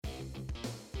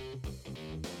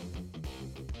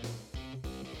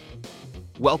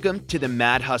Welcome to the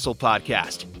Mad Hustle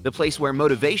Podcast, the place where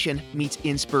motivation meets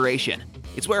inspiration.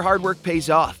 It's where hard work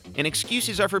pays off, and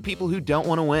excuses are for people who don't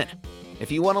want to win.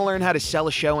 If you want to learn how to sell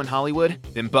a show in Hollywood,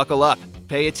 then buckle up,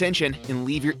 pay attention, and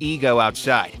leave your ego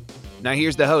outside. Now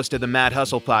here's the host of the Mad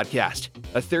Hustle Podcast,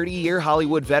 a 30-year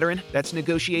Hollywood veteran that's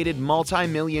negotiated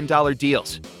multi-million-dollar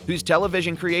deals, whose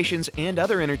television creations and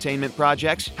other entertainment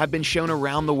projects have been shown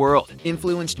around the world,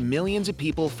 influenced millions of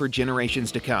people for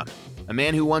generations to come. A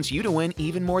man who wants you to win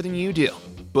even more than you do,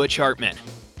 Butch Hartman.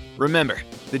 Remember,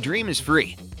 the dream is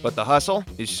free, but the hustle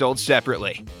is sold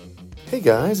separately. Hey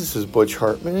guys, this is Butch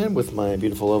Hartman with my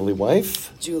beautiful, lovely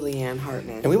wife, Julianne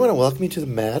Hartman. and we want to welcome you to the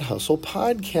Mad Hustle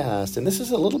Podcast. And this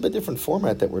is a little bit different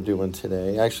format that we're doing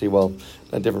today. Actually, well,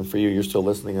 not different for you. You're still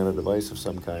listening on a device of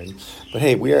some kind. But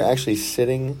hey, we are actually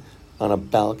sitting on a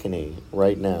balcony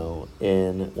right now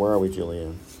in, where are we,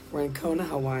 Julianne? We're in Kona,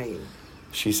 Hawaii.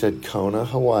 She said Kona,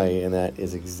 Hawaii, and that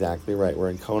is exactly right. We're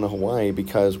in Kona, Hawaii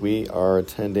because we are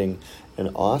attending an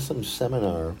awesome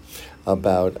seminar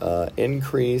about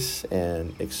increase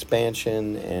and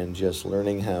expansion and just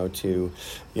learning how to,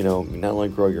 not only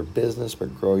grow your business,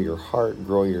 but grow your heart,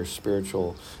 grow your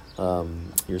spiritual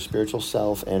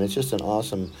self. And it's just an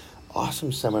awesome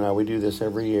seminar. We do this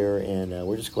every year, and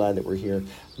we're just glad that we're here.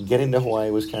 Getting to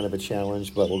Hawaii was kind of a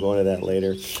challenge, but we'll go into that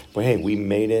later. But hey, we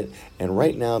made it, and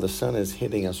right now the sun is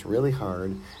hitting us really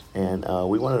hard, and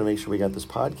we wanted to make sure we got this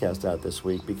podcast out this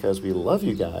week because we love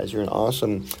you guys. You're an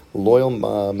awesome, loyal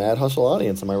Mad Hustle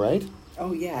audience. Am I right?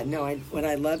 Oh, yeah. No, what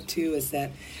I love, too, is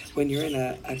that when you're in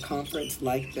a conference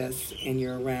like this and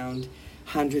you're around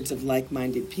hundreds of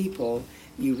like-minded people,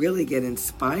 you really get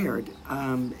inspired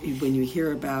when you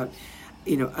hear about,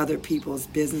 other people's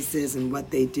businesses and what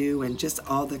they do and just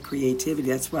all the creativity.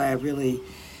 That's why I really,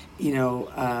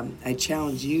 I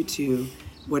challenge you to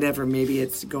whatever, maybe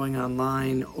it's going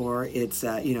online or it's,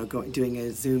 doing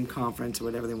a Zoom conference or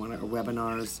whatever they want, or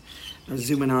webinars or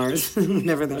Zoominars,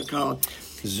 whatever they're called.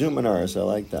 Zoominars, I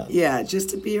like that. Yeah, just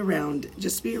to be around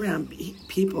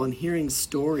people and hearing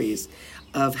stories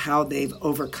of how they've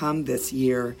overcome this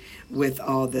year with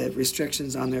all the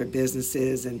restrictions on their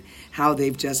businesses and how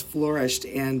they've just flourished.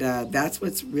 And that's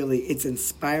what's really, it's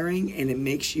inspiring, and it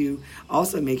makes you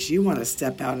want to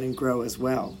step out and grow as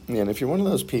well. Yeah, and if you're one of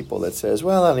those people that says,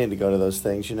 well, I need to go to those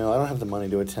things, I don't have the money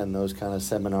to attend those kind of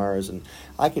seminars, and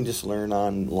I can just learn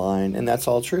online, and that's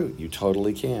all true. You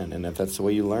totally can. And if that's the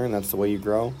way you learn, that's the way you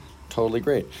grow, totally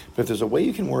great. But if there's a way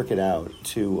you can work it out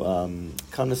to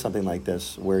come to something like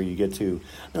this where you get to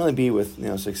not only be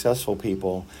with successful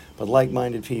people, but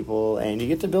like-minded people, and you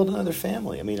get to build another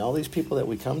family. I mean, all these people that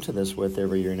we come to this with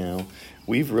every year now,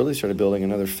 we've really started building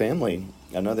another family,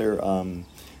 another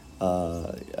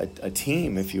a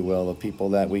team, if you will, of people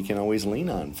that we can always lean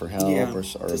on for help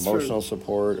or emotional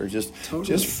support or just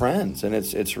friends. And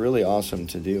it's really awesome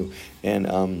to do. And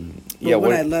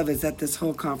what I love is that this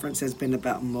whole conference has been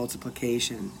about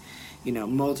multiplication,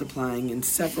 multiplying in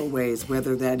several ways,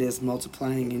 whether that is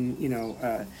multiplying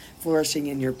in, flourishing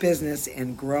in your business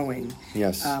and growing.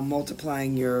 Yes.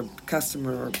 Multiplying your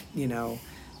customer,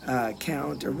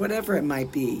 count or whatever it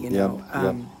might be,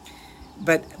 Yep.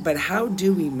 But how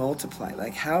do we multiply?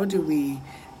 Like, how do we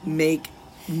make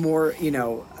more,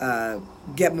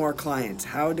 get more clients?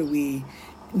 How do we,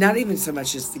 not even so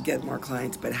much just to get more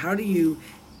clients, but how do you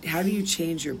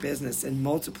change your business and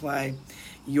multiply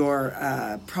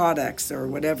your products or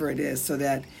whatever it is so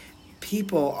that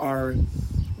people are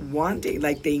wanting,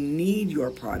 like they need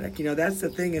your product? That's the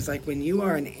thing, is like when you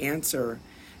are an answer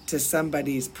to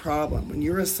somebody's problem, when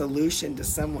you're a solution to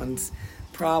someone's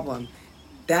problem,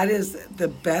 that is the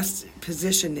best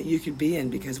position that you could be in,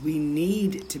 because we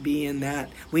need to be in that.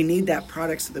 We need that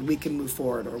product so that we can move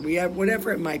forward, or we have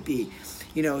whatever it might be.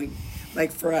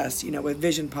 Like for us, with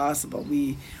Vision Possible,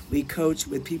 we coach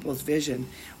with people's vision.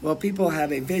 Well, people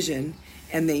have a vision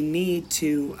and they need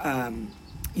to,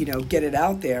 get it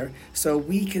out there so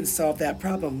we can solve that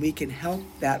problem. We can help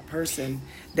that person,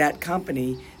 that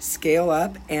company, scale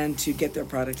up and to get their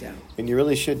product out. And you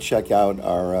really should check out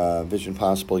our Vision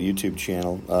Possible YouTube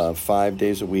channel. 5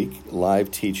 days a week,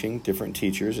 live teaching, different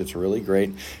teachers. It's really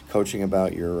great, coaching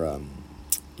about your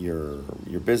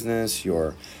business,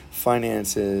 your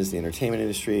finances, the entertainment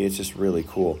industry. It's just really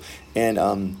cool. And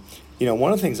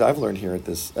one of the things I've learned here at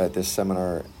this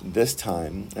seminar this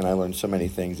time, and I learned so many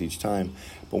things each time,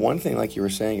 but one thing, like you were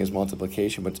saying, is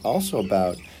multiplication, but it's also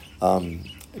about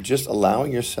just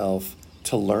allowing yourself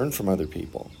to learn from other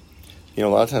people. A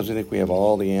lot of times we think we have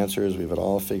all the answers, we have it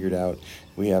all figured out,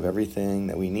 we have everything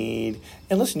that we need.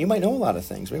 And listen, you might know a lot of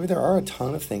things. Maybe there are a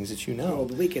ton of things that you know. Oh,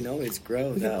 but we can always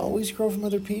grow, We can always grow from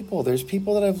other people. There's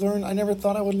people that I've learned I never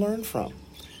thought I would learn from.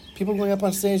 people going up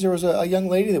on stage. There was a young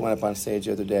lady that went up on stage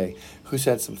the other day who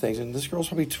said some things, and this girl's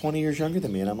probably 20 years younger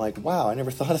than me, and I'm like, wow, I never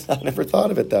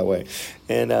thought of it that way.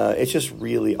 And it's just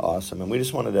really awesome. And we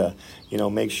just wanted to,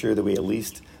 make sure that we at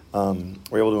least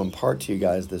we're able to impart to you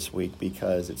guys this week,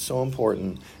 because it's so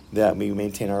important that we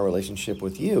maintain our relationship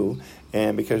with you,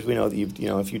 and because we know that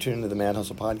if you tune into the Mad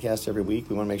Hustle podcast every week,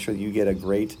 we want to make sure that you get a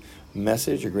great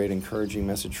message, a great encouraging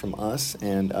message from us,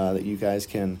 and that you guys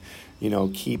can,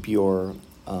 keep your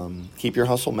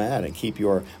hustle mad and keep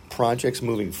your projects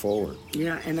moving forward.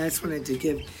 Yeah, and I just wanted to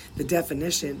give the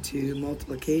definition to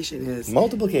multiplication is...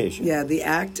 Multiplication. Yeah, the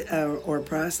act or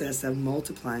process of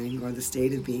multiplying, or the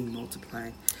state of being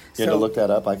multiplied. You had to look that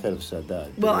up. I could have said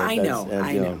that. Well, I know.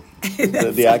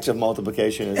 The act of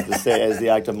multiplication is the same as the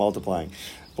act of multiplying.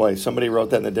 Boy, somebody wrote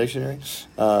that in the dictionary.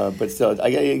 But still,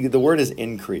 the word is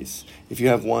increase. If you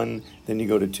have 1, then you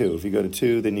go to 2. If you go to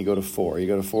 2, then you go to 4. You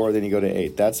go to 4, then you go to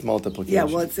 8. That's multiplication. Yeah,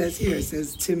 well, it says here,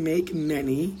 to make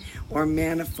many or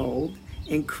manifold,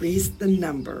 increase the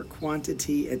number,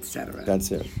 quantity, etc.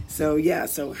 That's it.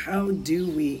 So how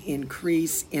do we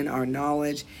increase in our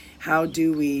knowledge? How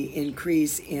do we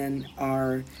increase in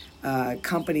our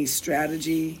company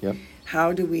strategy? Yep.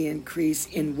 How do we increase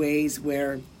in ways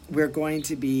where we're going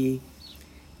to be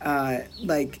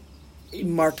like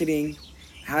marketing?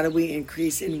 How do we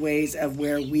increase in ways of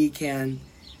where we can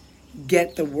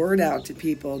get the word out to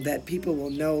people, that people will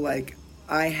know, like,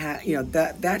 I have,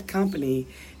 that company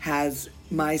has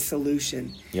my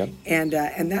solution. Yep. And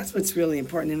that's what's really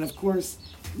important. And of course,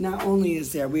 not only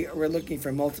is we're looking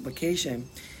for multiplication,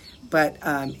 but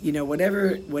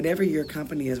whatever your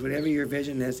company is, whatever your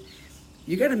vision is,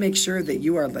 you got to make sure that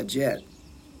you are legit,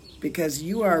 because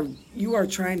you are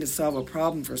trying to solve a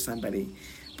problem for somebody.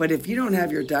 But if you don't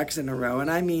have your ducks in a row, and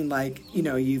I mean, like,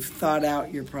 you've thought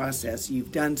out your process,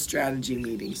 you've done strategy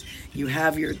meetings, you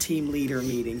have your team leader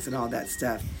meetings and all that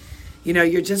stuff,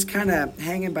 you're just kind of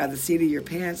hanging by the seat of your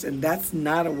pants, and that's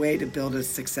not a way to build a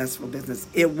successful business.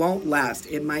 It won't last.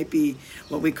 It might be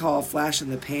what we call a flash in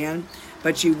the pan,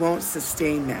 but you won't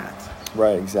sustain that.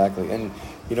 Right, exactly. And,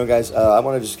 guys, I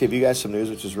want to just give you guys some news,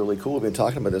 which is really cool. We've been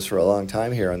talking about this for a long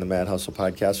time here on the Mad Hustle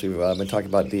podcast. We've been talking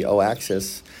about the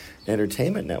Oaxis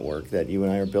Entertainment Network that you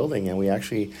and I are building, and we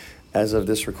actually, as of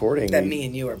this recording... That me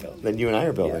and you are building. That you and I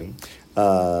are building. Yeah.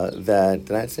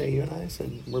 Did I say you and I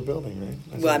said we're building,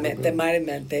 right? That might have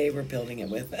meant they were building it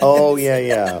with us. Oh,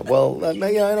 yeah. Well, in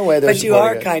a way, but you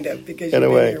are kind of, because you've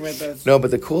been here with us. No, but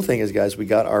the cool thing is, guys, we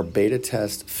got our beta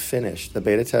test finished. The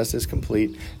beta test is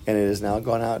complete, and it has now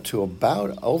gone out to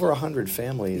about over 100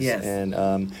 families. Yes.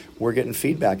 And we're getting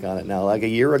feedback on it now. Like a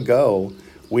year ago,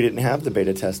 we didn't have the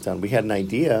beta test done. We had an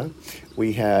idea.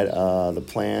 We had the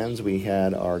plans. We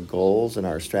had our goals and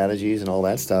our strategies and all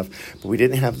that stuff. But we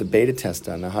didn't have the beta test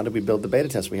done. Now, how did we build the beta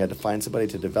test? We had to find somebody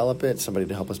to develop it, somebody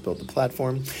to help us build the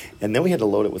platform. And then we had to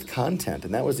load it with content.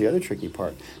 And that was the other tricky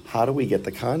part. How do we get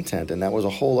the content? And that was a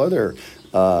whole other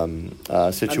situation.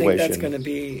 I think that's going to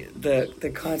be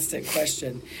the constant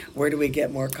question. Where do we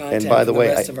get more content and by the for way,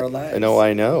 the rest of our lives?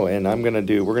 I know. And we're going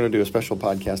to do a special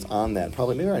podcast on that.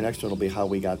 Probably maybe our next one will be how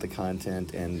we got the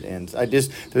content. And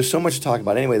there's so much to talk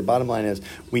about. Anyway, the bottom line is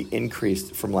we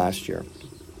increased from last year.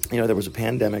 There was a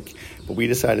pandemic, but we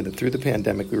decided that through the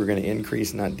pandemic we were going to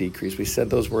increase, not decrease. We said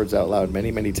those words out loud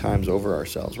many, many times over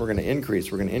ourselves. We're going to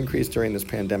increase. We're going to increase during this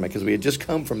pandemic, because we had just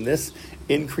come from this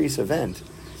increase event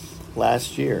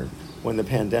last year when the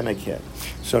pandemic hit.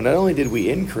 So not only did we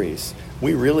increase,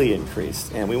 we really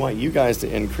increased, and we want you guys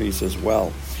to increase as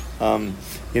well.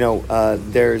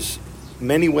 There's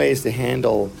many ways to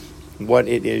handle what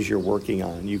it is you're working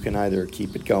on. You can either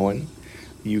keep it going,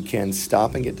 you can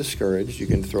stop and get discouraged, you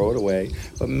can throw it away,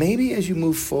 but maybe as you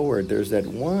move forward, there's that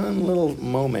one little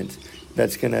moment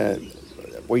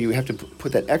where you have to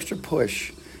put that extra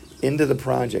push into the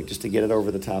project just to get it over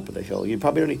the top of the hill. You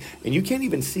probably don't and you can't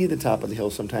even see the top of the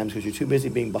hill sometimes because you're too busy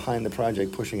being behind the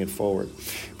project pushing it forward.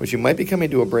 But you might be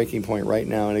coming to a breaking point right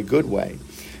now in a good way.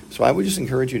 So I would just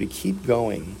encourage you to keep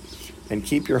going and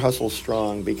keep your hustle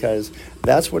strong, because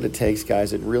that's what it takes,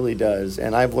 guys. It really does.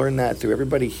 And I've learned that through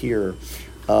everybody here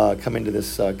coming to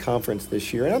this conference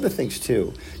this year, and other things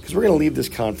too, because we're going to leave this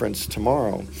conference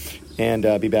tomorrow and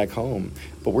be back home.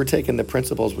 But we're taking the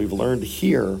principles we've learned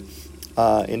here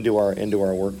into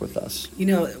our work with us.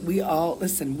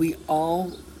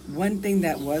 One thing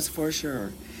that was for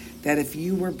sure, that if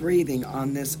you were breathing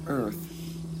on this earth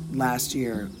last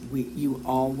year, we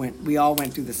all went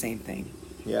through the same thing.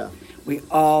 Yeah. We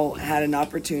all had an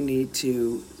opportunity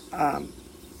to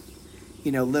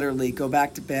literally go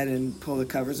back to bed and pull the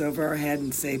covers over our head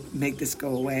and say, make this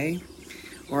go away,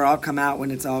 or I'll come out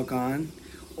when it's all gone.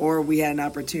 Or we had an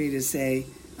opportunity to say,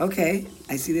 okay,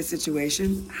 I see the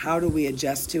situation. How do we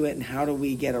adjust to it, and how do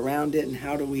we get around it, and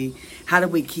how do we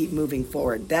keep moving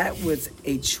forward? That was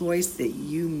a choice that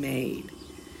you made.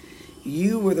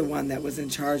 You were the one that was in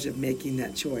charge of making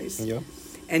that choice. Yeah.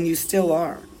 And you still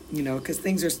are, because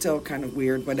things are still kind of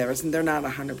weird, whatever, and they're not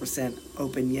 100%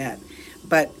 open yet.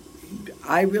 But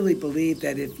I really believe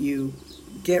that if you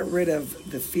get rid of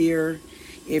the fear,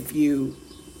 if you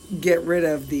get rid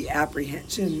of the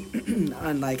apprehension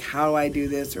on like, how do I do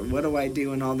this or what do I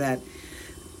do and all that,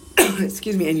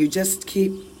 excuse me, and you just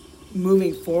keep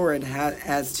moving forward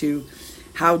as to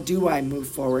how do I move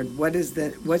forward?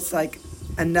 What's like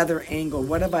another angle?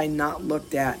 What have I not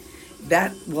looked at?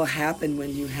 That will happen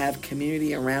when you have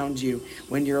community around you,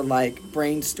 when you're like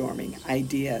brainstorming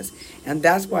ideas. And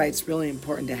that's why it's really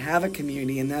important to have a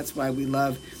community, and that's why we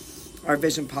love our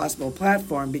Vision Possible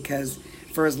platform, because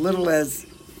for as little as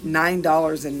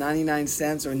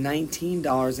 $9.99 or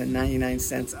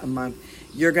 $19.99 a month,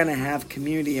 you're going to have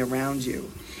community around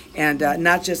you. And I'm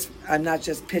not just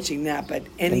pitching that, but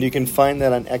And you can find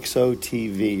that on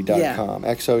exotv.com.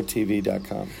 Yeah.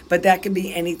 exotv.com. But that could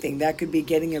be anything. That could be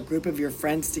getting a group of your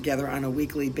friends together on a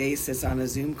weekly basis on a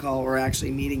Zoom call, or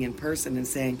actually meeting in person and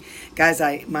saying, guys,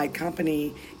 my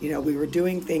company, we were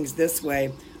doing things this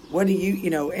way. What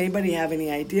do anybody have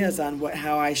any ideas on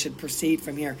how I should proceed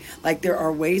from here? Like, there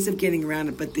are ways of getting around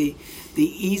it, but the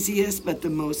easiest but the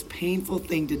most painful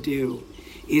thing to do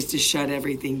is to shut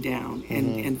everything down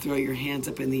and throw your hands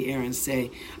up in the air and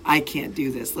say, I can't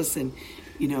do this. Listen,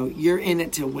 you're in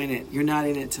it to win it. You're not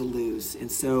in it to lose.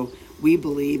 And so we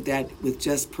believe that with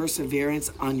just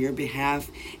perseverance on your behalf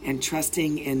and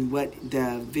trusting in what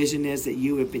the vision is that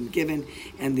you have been given,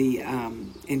 and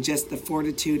and just the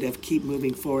fortitude of keep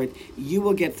moving forward, you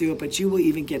will get through it, but you will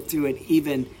even get through it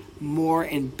even more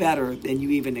and better than you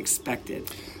even expected.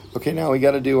 Okay, now we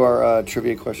got to do our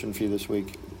trivia question for you this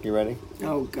week. You ready?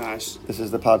 Oh, gosh. This is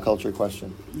the pop culture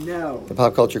question. No. The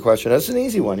pop culture question. That's an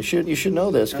easy one. You should know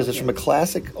this because it's Okay. from a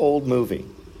classic old movie.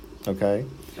 Okay?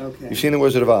 Okay. You've seen The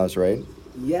Wizard of Oz, right?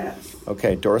 Yes.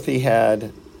 Okay, Dorothy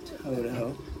had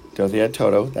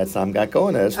Toto. That's I'm not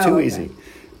going there. That's too okay. easy.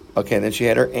 Okay, and then she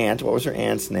had her aunt. What was her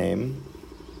aunt's name?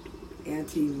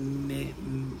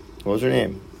 What was her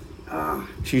name?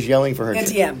 She's yelling for her.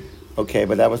 Auntie M. Okay,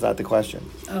 but that was not the question.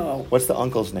 Oh. What's the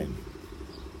uncle's name?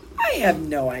 I have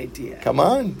no idea. Come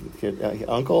on.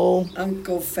 Uncle?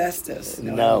 Uncle Festus.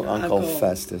 No, Uncle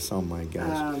Festus. Oh, my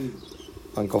gosh.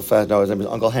 Uncle Festus. No, his name was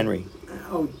Uncle Henry.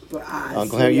 Oh,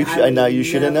 Uncle Henry. You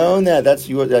should have known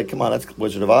that. Come on, that's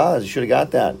Wizard of Oz. You should have got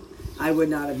that. I would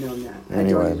not have known that.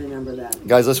 Anyway. I don't even remember that.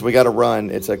 Guys, listen, we got to run.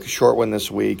 It's a short one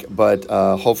this week, but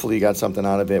hopefully you got something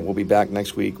out of it. We'll be back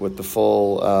next week with the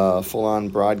full-on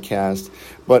broadcast.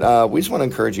 But we just want to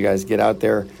encourage you guys, get out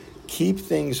there, keep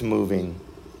things moving.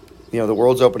 The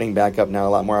world's opening back up now,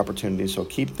 a lot more opportunities. So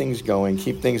keep things going,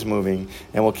 keep things moving,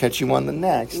 and we'll catch you on the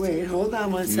next. Wait, hold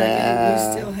on one second. We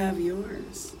still have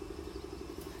yours.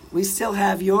 We still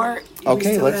have your.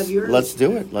 Okay, let's do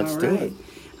it. Let's do it.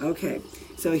 Okay,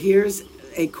 so here's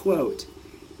a quote.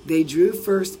 They drew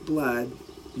first blood,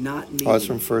 not me. Oh, it's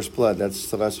from First Blood. That's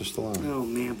Sylvester Stallone. Oh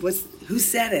man, who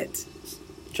said it?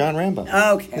 John Rambo.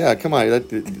 Okay. Yeah, come on.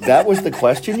 That was the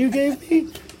question you gave me?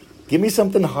 Give me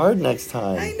something hard next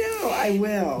time. I know, I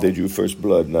will. They drew first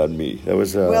blood, not me. That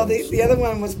was. Well, the other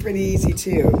one was pretty easy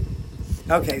too.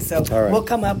 Okay, so right. We'll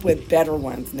come up with better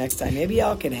ones next time. Maybe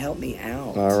y'all can help me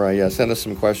out. All right, yeah. Send us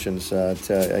some questions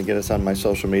to get us on my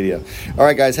social media. All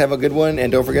right, guys, have a good one,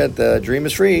 and don't forget the dream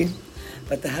is free,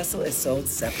 but the hustle is sold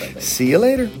separately. See you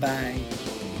later. Bye.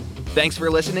 Thanks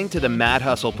for listening to the Mad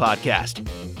Hustle Podcast.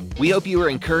 We hope you were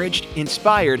encouraged,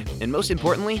 inspired, and most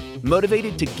importantly,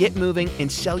 motivated to get moving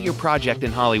and sell your project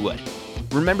in Hollywood.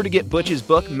 Remember to get Butch's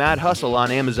book, Mad Hustle,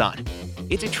 on Amazon.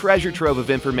 It's a treasure trove of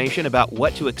information about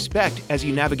what to expect as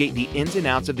you navigate the ins and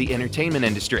outs of the entertainment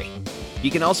industry.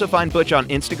 You can also find Butch on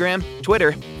Instagram,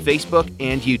 Twitter, Facebook,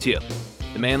 and YouTube.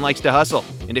 The man likes to hustle,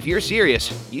 and if you're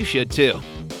serious, you should too.